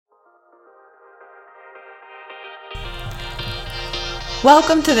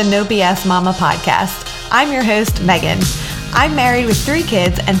Welcome to the No BS Mama podcast. I'm your host, Megan. I'm married with 3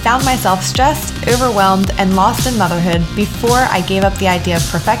 kids and found myself stressed, overwhelmed, and lost in motherhood before I gave up the idea of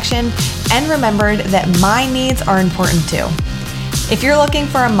perfection and remembered that my needs are important too. If you're looking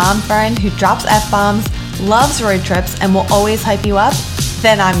for a mom friend who drops F-bombs, loves road trips, and will always hype you up,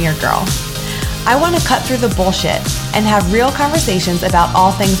 then I'm your girl. I want to cut through the bullshit and have real conversations about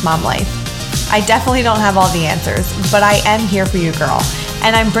all things mom life. I definitely don't have all the answers, but I am here for you, girl,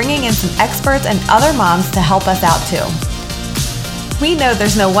 and I'm bringing in some experts and other moms to help us out too. We know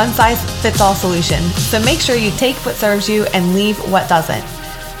there's no one-size-fits-all solution, so make sure you take what serves you and leave what doesn't.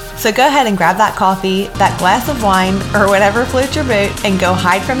 So go ahead and grab that coffee, that glass of wine, or whatever floats your boat, and go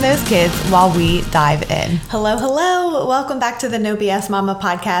hide from those kids while we dive in. Hello. Welcome back to the No BS Mama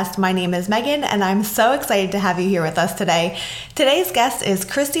podcast. My name is Megan, and I'm so excited to have you here with us today. Today's guest is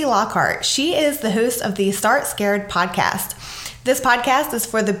Chrysty Lockhart. She is the host of the Start Scared podcast. This podcast is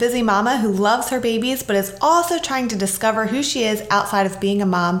for the busy mama who loves her babies, but is also trying to discover who she is outside of being a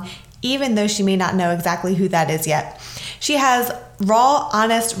mom, even though she may not know exactly who that is yet. She has raw,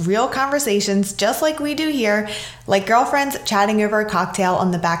 honest, real conversations just like we do here, like girlfriends chatting over a cocktail on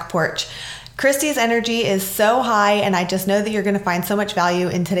the back porch. Chrysty's energy is so high, and I just know that you're going to find so much value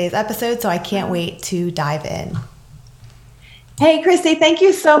in today's episode, so I can't wait to dive in. Hey, Chrysty, thank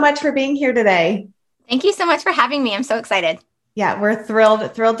you so much for being here today. Thank you so much for having me. I'm so excited. Yeah, we're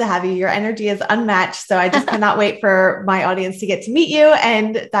thrilled to have you. Your energy is unmatched. So I just cannot wait for my audience to get to meet you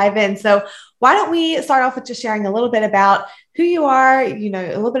and dive in. So why don't we start off with just sharing a little bit about who you are, a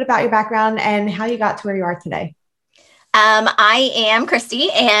little bit about your background and how you got to where you are today. I am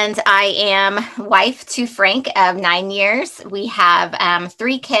Chrysty, and I am wife to Frank of 9 years. We have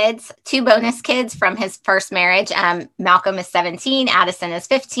 3 kids, 2 bonus kids from his first marriage. Malcolm is 17, Addison is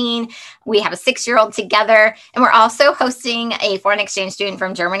 15. We have a 6-year-old together, and we're also hosting a foreign exchange student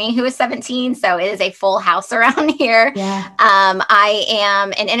from Germany who is 17. So it is a full house around here. Yeah. I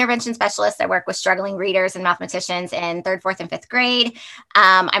am an intervention specialist. I work with struggling readers and mathematicians in 3rd, 4th, and 5th grade.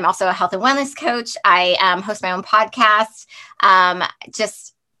 I'm also a health and wellness coach. I host my own podcast.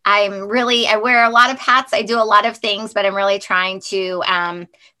 I wear a lot of hats. I do a lot of things, but I'm really trying to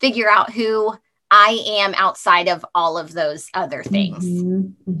figure out who I am outside of all of those other things.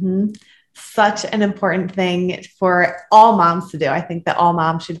 Mm-hmm. Mm-hmm. Such an important thing for all moms to do. I think that all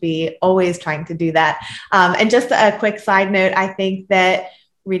moms should be always trying to do that. And just a quick side note, I think that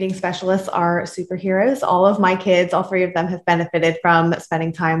reading specialists are superheroes. All of my kids, all 3 of them, have benefited from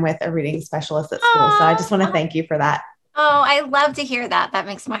spending time with a reading specialist at school. So I just want to thank you for that. Oh, I love to hear that. That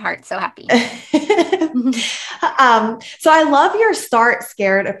makes my heart so happy. So I love your Start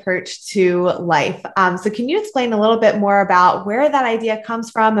Scared approach to life. So can you explain a little bit more about where that idea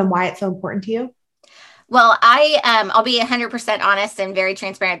comes from and why it's so important to you? Well, I'll be 100% honest and very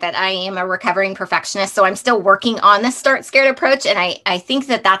transparent that I am a recovering perfectionist. So I'm still working on the Start Scared approach. And I think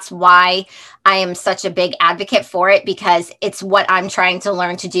that that's why I am such a big advocate for it, because it's what I'm trying to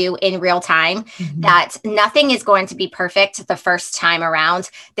learn to do in real time, that nothing is going to be perfect the first time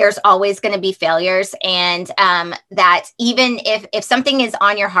around. There's always going to be failures. And that even if something is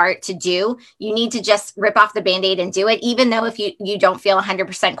on your heart to do, you need to just rip off the Band-Aid and do it, even though if you don't feel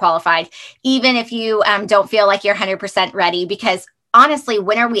 100% qualified, even if you don't feel like you're 100% ready, because honestly,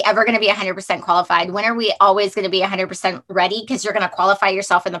 when are we ever going to be 100% qualified? When are we always going to be 100% ready? Because you're going to qualify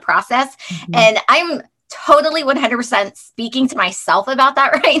yourself in the process. Mm-hmm. And I'm totally 100% speaking to myself about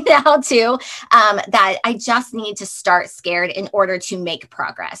that right now too, that I just need to start scared in order to make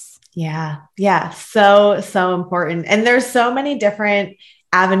progress. Yeah. So important. And there's so many different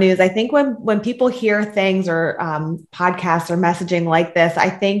avenues. I think when people hear things or podcasts or messaging like this, I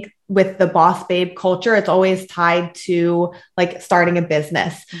think with the boss babe culture, it's always tied to like starting a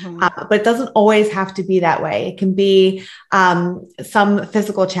business, but it doesn't always have to be that way. It can be some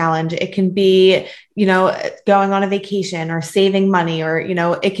physical challenge. It can be, going on a vacation or saving money, or,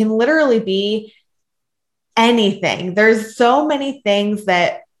 it can literally be anything. There's so many things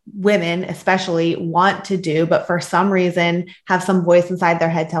that women especially want to do, but for some reason have some voice inside their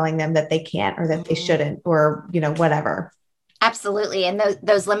head telling them that they can't or that they shouldn't, or, whatever. Absolutely. And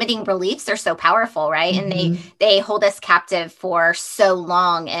those limiting beliefs are so powerful, right? And they hold us captive for so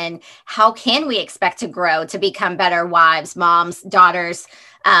long. And how can we expect to grow, to become better wives, moms, daughters,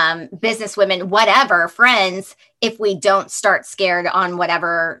 business women, whatever, friends, if we don't start scared on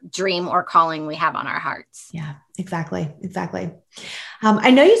whatever dream or calling we have on our hearts? Yeah, Exactly. Exactly. I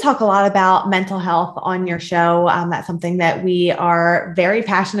know you talk a lot about mental health on your show. That's something that we are very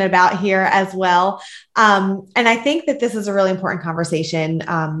passionate about here as well. And I think that this is a really important conversation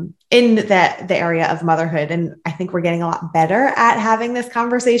in the area of motherhood. And I think we're getting a lot better at having this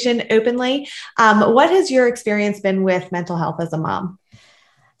conversation openly. What has your experience been with mental health as a mom?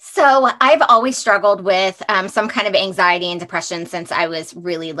 So I've always struggled with some kind of anxiety and depression since I was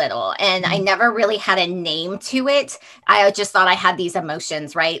really little. And I never really had a name to it. I just thought I had these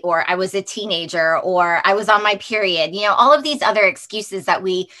emotions, right? Or I was a teenager, or I was on my period, all of these other excuses that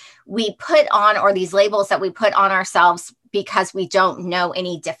we put on, or these labels that we put on ourselves because we don't know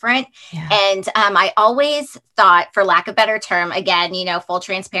any different. Yeah. And I always thought, for lack of a better term, again, full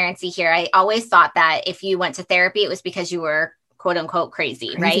transparency here, I always thought that if you went to therapy, it was because you were quote unquote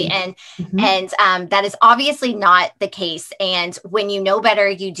crazy. Right. And that is obviously not the case. And when you know better,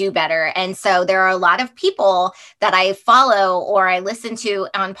 you do better. And so there are a lot of people that I follow or I listen to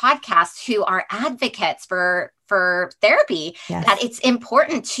on podcasts who are advocates for therapy, yes, that it's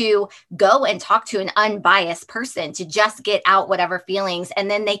important to go and talk to an unbiased person to just get out whatever feelings. And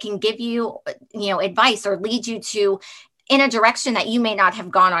then they can give you, advice or lead you to in a direction that you may not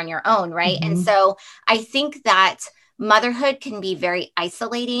have gone on your own. Right. And so I think that motherhood can be very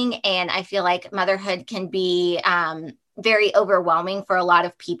isolating. And I feel like motherhood can be very overwhelming for a lot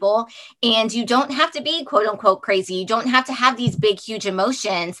of people. And you don't have to be quote unquote crazy. You don't have to have these big, huge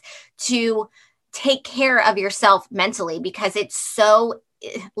emotions to take care of yourself mentally, because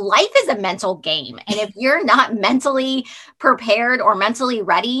life is a mental game. And if you're not mentally prepared or mentally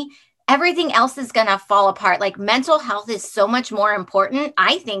ready, everything else is going to fall apart. Like mental health is so much more important,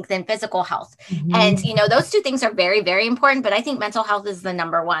 I think, than physical health. And, those two things are very, very important, but I think mental health is the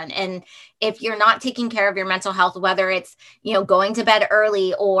number one. And if you're not taking care of your mental health, whether it's, going to bed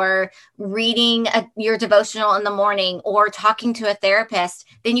early or reading your devotional in the morning or talking to a therapist,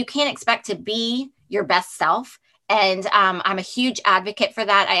 then you can't expect to be your best self. And I'm a huge advocate for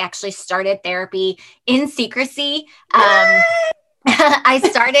that. I actually started therapy in secrecy. I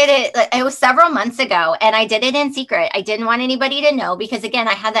started it was several months ago, and I did it in secret. I didn't want anybody to know because, again,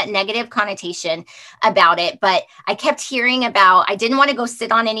 I had that negative connotation about it, but I kept hearing I didn't want to go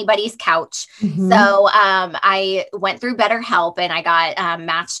sit on anybody's couch. So I went through BetterHelp, and I got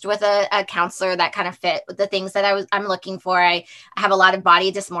matched with a counselor that kind of fit the things that I'm looking for. I have a lot of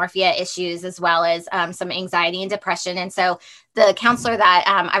body dysmorphia issues, as well as some anxiety and depression. And so the counselor that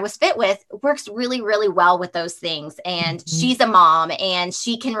I was fit with works really, really well with those things. And she's a mom, and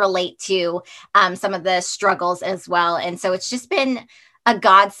she can relate to some of the struggles as well. And so it's just been a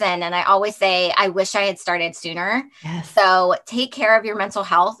godsend. And I always say, I wish I had started sooner. Yes. So take care of your mental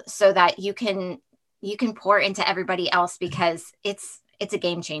health so that you can pour into everybody else, because it's a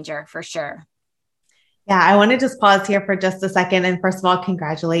game changer for sure. Yeah, I want to just pause here for just a second. And first of all,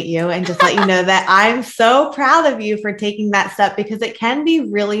 congratulate you and just let you know that I'm so proud of you for taking that step, because it can be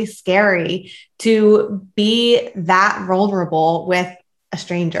really scary to be that vulnerable with a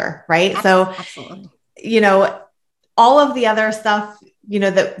stranger, right? Absolutely. So, all of the other stuff,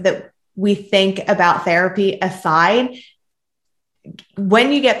 that we think about therapy aside,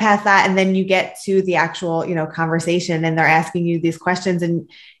 when you get past that and then you get to the actual, conversation, and they're asking you these questions, and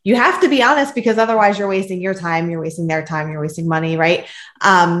you have to be honest, because otherwise you're wasting your time, you're wasting their time, you're wasting money. Right.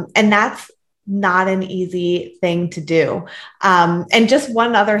 And that's not an easy thing to do. And just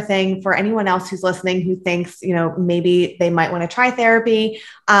one other thing for anyone else who's listening, who thinks, maybe they might want to try therapy.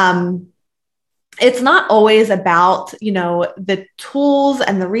 It's not always about, the tools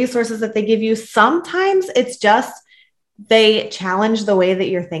and the resources that they give you. Sometimes it's just, they challenge the way that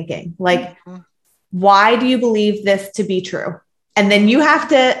you're thinking. Like, why do you believe this to be true? And then you have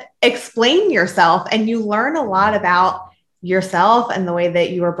to explain yourself, and you learn a lot about yourself and the way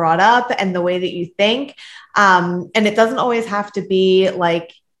that you were brought up and the way that you think. And it doesn't always have to be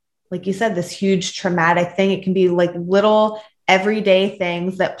like you said, this huge traumatic thing. It can be like little everyday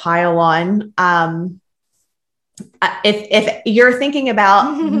things that pile on. If you're thinking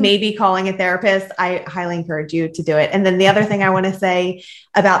about maybe calling a therapist, I highly encourage you to do it. And then the other thing I want to say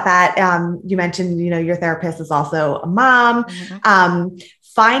about that, you mentioned, your therapist is also a mom.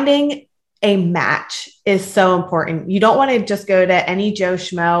 Finding a match is so important. You don't want to just go to any Joe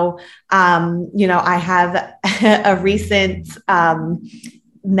Schmo. I have a recent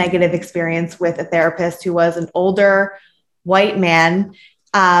negative experience with a therapist who was an older white man.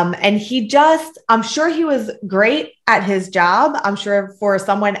 And I'm sure he was great at his job. I'm sure for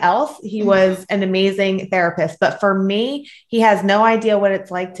someone else, he was an amazing therapist. But for me, he has no idea what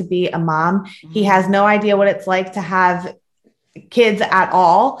it's like to be a mom. He has no idea what it's like to have kids at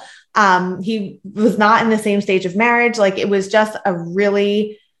all. He was not in the same stage of marriage. Like it was just a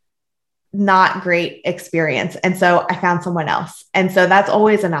really not great experience. And so I found someone else. And so that's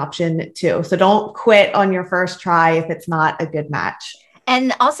always an option too. So don't quit on your first try if it's not a good match.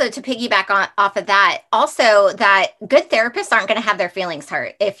 And also to piggyback off of that, also that good therapists aren't going to have their feelings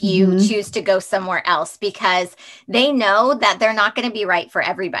hurt if you choose to go somewhere else, because they know that they're not going to be right for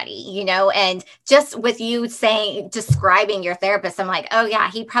everybody, you know. And just with you describing your therapist, I'm like, oh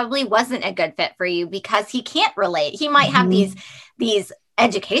yeah, he probably wasn't a good fit for you because he can't relate. He might have these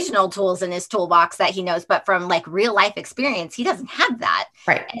educational tools in his toolbox that he knows, but from like real life experience, he doesn't have that.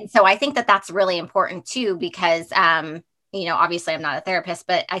 Right. And so I think that that's really important too, because, you know, obviously I'm not a therapist,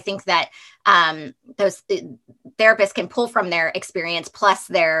 but I think that those therapists can pull from their experience plus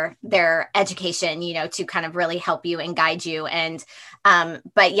their education, you know, to kind of really help you and guide you. And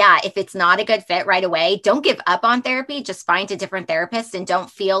but yeah, if it's not a good fit right away, don't give up on therapy. Just find a different therapist and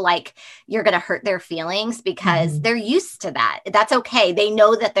don't feel like you're going to hurt their feelings, because they're used to that. That's okay. They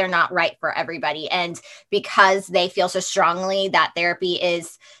know that they're not right for everybody. And because they feel so strongly that therapy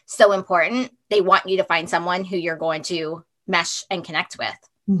is so important, they want you to find someone who you're going to mesh and connect with.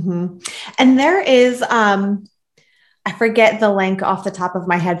 And there is, I forget the link off the top of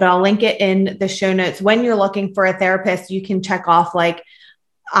my head, but I'll link it in the show notes. When you're looking for a therapist, you can check off like,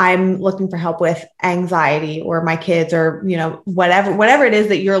 I'm looking for help with anxiety or my kids, or, you know, whatever it is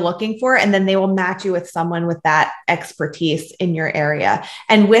that you're looking for. And then they will match you with someone with that expertise in your area.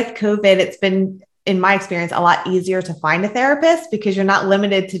 And with COVID, it's been, in my experience, a lot easier to find a therapist because you're not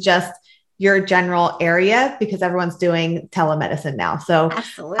limited to just your general area, because everyone's doing telemedicine now. So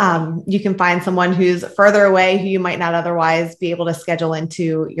you can find someone who's further away who you might not otherwise be able to schedule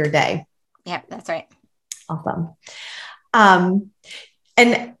into your day. Yep, that's right. Awesome.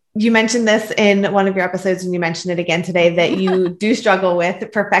 And you mentioned this in one of your episodes, and you mentioned it again today, that you do struggle with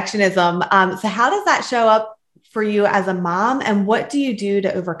perfectionism. So how does that show up for you as a mom, and what do you do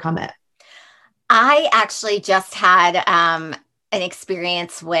to overcome it? I actually just had an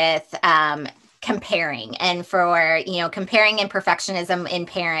experience with comparing, and for, you know, comparing and perfectionism in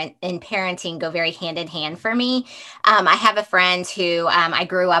parenting go very hand in hand for me. I have a friend who I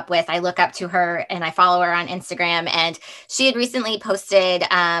grew up with. I look up to her and I follow her on Instagram, and she had recently posted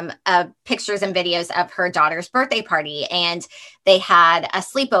pictures and videos of her daughter's birthday party, and they had a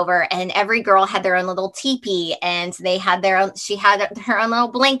sleepover, and every girl had their own little teepee, and they had she had her own little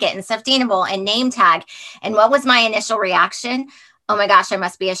blanket and stuffed animal and name tag. And what was my initial reaction? Oh my gosh, I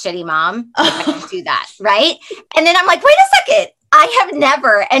must be a shitty mom if I can do that, right? And then I'm like, wait a second. I have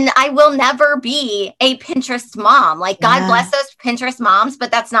never, and I will never be a Pinterest mom. Like, God bless those Pinterest moms, but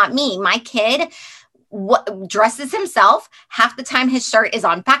that's not me. My kid dresses himself. Half the time his shirt is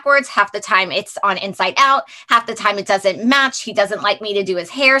on backwards. Half the time it's on inside out. Half the time it doesn't match. He doesn't like me to do his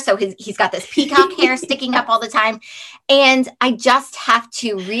hair. So he's got this peacock hair sticking up all the time. And I just have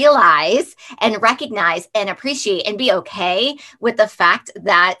to realize and recognize and appreciate and be okay with the fact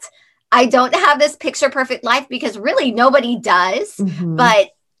that I don't have this picture perfect life, because really nobody does.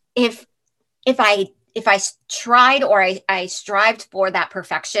 But if I tried, or I strived for that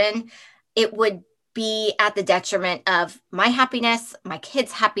perfection, it would be at the detriment of my happiness, my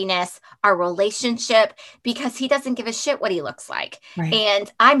kid's happiness, our relationship, because he doesn't give a shit what he looks like. Right. And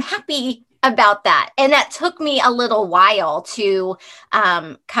I'm happy about that. And that took me a little while to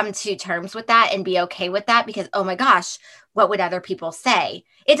come to terms with that and be okay with that, because, oh my gosh, what would other people say?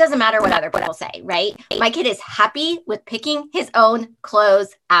 It doesn't matter what other people say, right? My kid is happy with picking his own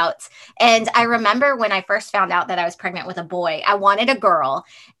clothes out. And I remember when I first found out that I was pregnant with a boy, I wanted a girl.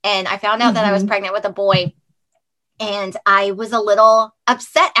 And I found out that I was pregnant with a boy. And I was a little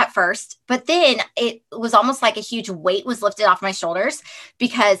upset at first, but then it was almost like a huge weight was lifted off my shoulders,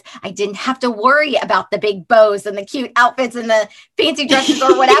 because I didn't have to worry about the big bows and the cute outfits and the fancy dresses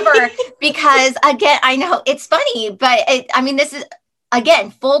or whatever. Because again, I know it's funny, but this is, again,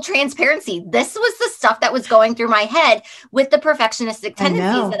 full transparency. This was the stuff that was going through my head with the perfectionistic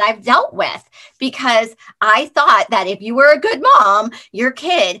tendencies that I've dealt with, because I thought that if you were a good mom, your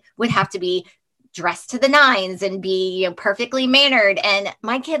kid would have to be dressed to the nines and be, you know, perfectly mannered. And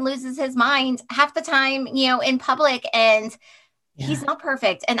my kid loses his mind half the time, you know, in public, and he's not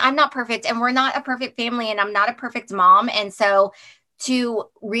perfect, and I'm not perfect, and we're not a perfect family, and I'm not a perfect mom. And so to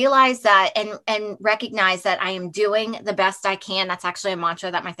realize that and recognize that I am doing the best I can. That's actually a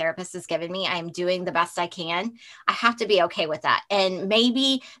mantra that my therapist has given me. I am doing the best I can. I have to be okay with that. And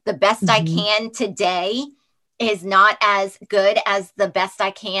maybe the best I can today is not as good as the best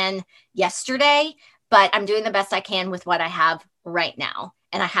I can yesterday, but I'm doing the best I can with what I have right now.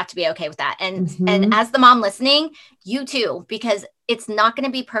 And I have to be okay with that. And as the mom listening, you too, because it's not going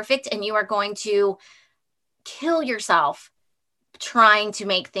to be perfect and you are going to kill yourself trying to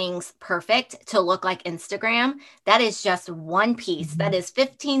make things perfect to look like Instagram. That is just one piece. That is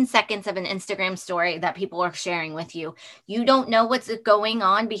 15 seconds of an Instagram story that people are sharing with you. You don't know what's going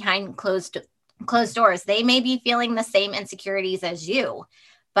on behind closed doors. They may be feeling the same insecurities as you,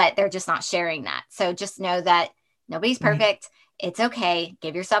 but they're just not sharing that. So just know that nobody's perfect. It's okay.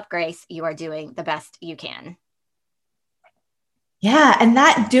 Give yourself grace. You are doing the best you can. Yeah. And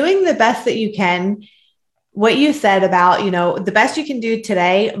that doing the best that you can, what you said about, the best you can do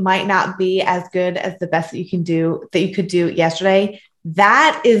today might not be as good as the best that you could do yesterday.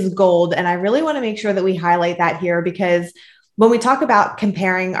 That is gold. And I really want to make sure that we highlight that here, because when we talk about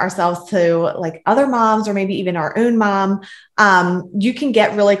comparing ourselves to like other moms or maybe even our own mom, you can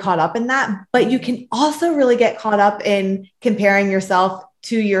get really caught up in that, but you can also really get caught up in comparing yourself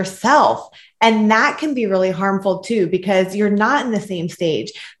to yourself. And that can be really harmful too, because you're not in the same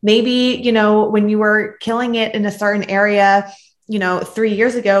stage. Maybe, when you were killing it in a certain area, 3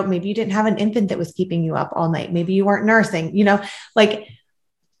 years ago, maybe you didn't have an infant that was keeping you up all night. Maybe you weren't nursing, like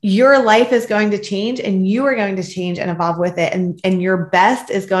your life is going to change and you are going to change and evolve with it. And your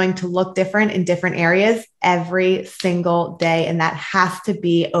best is going to look different in different areas every single day. And that has to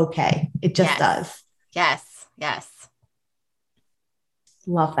be okay. It just does. Yes.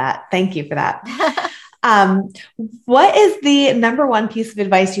 Love that. Thank you for that. What is the number one piece of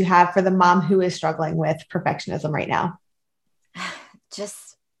advice you have for the mom who is struggling with perfectionism right now?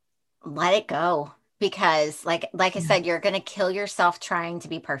 Just let it go. Because like I said, you're going to kill yourself trying to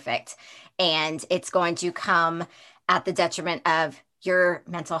be perfect, and it's going to come at the detriment of your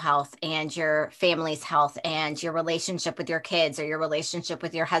mental health and your family's health and your relationship with your kids or your relationship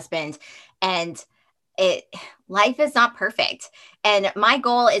with your husband. And life is not perfect. And my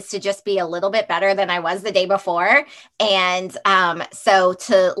goal is to just be a little bit better than I was the day before. And so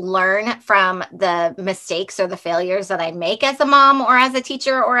to learn from the mistakes or the failures that I make as a mom or as a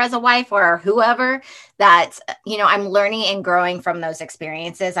teacher or as a wife or whoever, that, I'm learning and growing from those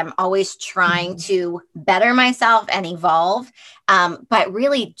experiences. I'm always trying to better myself and evolve, but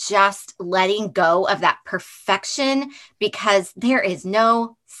really just letting go of that perfection, because there is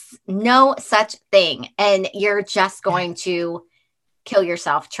no such thing. And you're just going to kill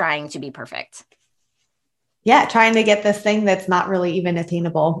yourself trying to be perfect. Yeah. Trying to get this thing that's not really even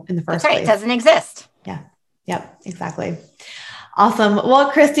attainable in the first place. It doesn't exist. Yeah. Yep. Exactly. Awesome.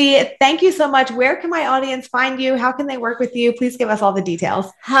 Well, Chrysty, thank you so much. Where can my audience find you? How can they work with you? Please give us all the details.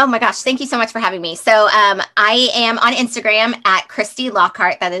 Oh my gosh. Thank you so much for having me. So I am on Instagram at Chrysty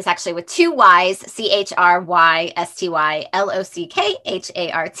Lockhart. That is actually with 2 Y's, ChrystylOckHart.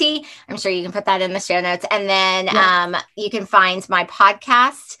 I'm sure you can put that in the show notes. And then you can find my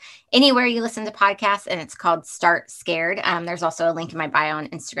podcast anywhere you listen to podcasts, and it's called Start Scared. There's also a link in my bio on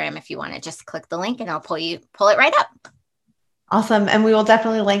Instagram if you want to just click the link and I'll pull it right up. Awesome. And we will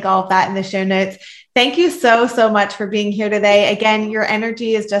definitely link all of that in the show notes. Thank you so, so much for being here today. Again, your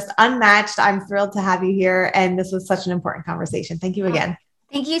energy is just unmatched. I'm thrilled to have you here. And this was such an important conversation. Thank you again.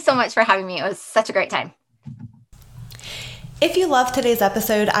 Thank you so much for having me. It was such a great time. If you love today's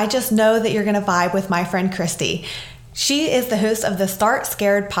episode, I just know that you're going to vibe with my friend Chrysty. She is the host of the Start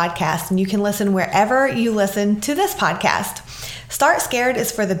Scared podcast, and you can listen wherever you listen to this podcast. Start Scared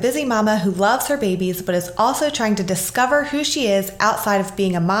is for the busy mama who loves her babies, but is also trying to discover who she is outside of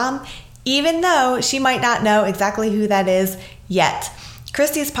being a mom, even though she might not know exactly who that is yet.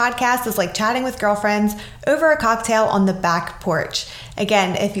 Chrysty's podcast is like chatting with girlfriends over a cocktail on the back porch.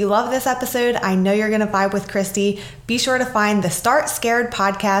 Again, if you love this episode, I know you're going to vibe with Chrysty. Be sure to find the Start Scared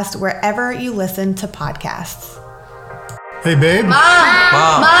podcast wherever you listen to podcasts. Hey, babe.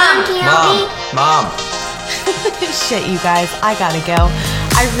 Mom, can you help me? Mom. Shit, you guys, I gotta go.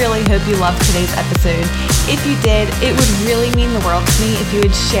 I really hope you loved today's episode. If you did, it would really mean the world to me if you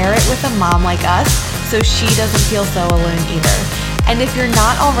would share it with a mom like us so she doesn't feel so alone either. And if you're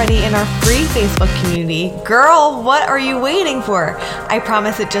not already in our free Facebook community, girl, what are you waiting for? I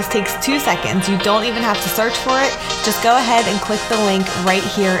promise it just takes 2 seconds. You don't even have to search for it. Just go ahead and click the link right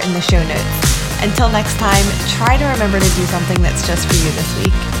here in the show notes. Until next time, try to remember to do something that's just for you this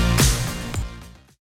week.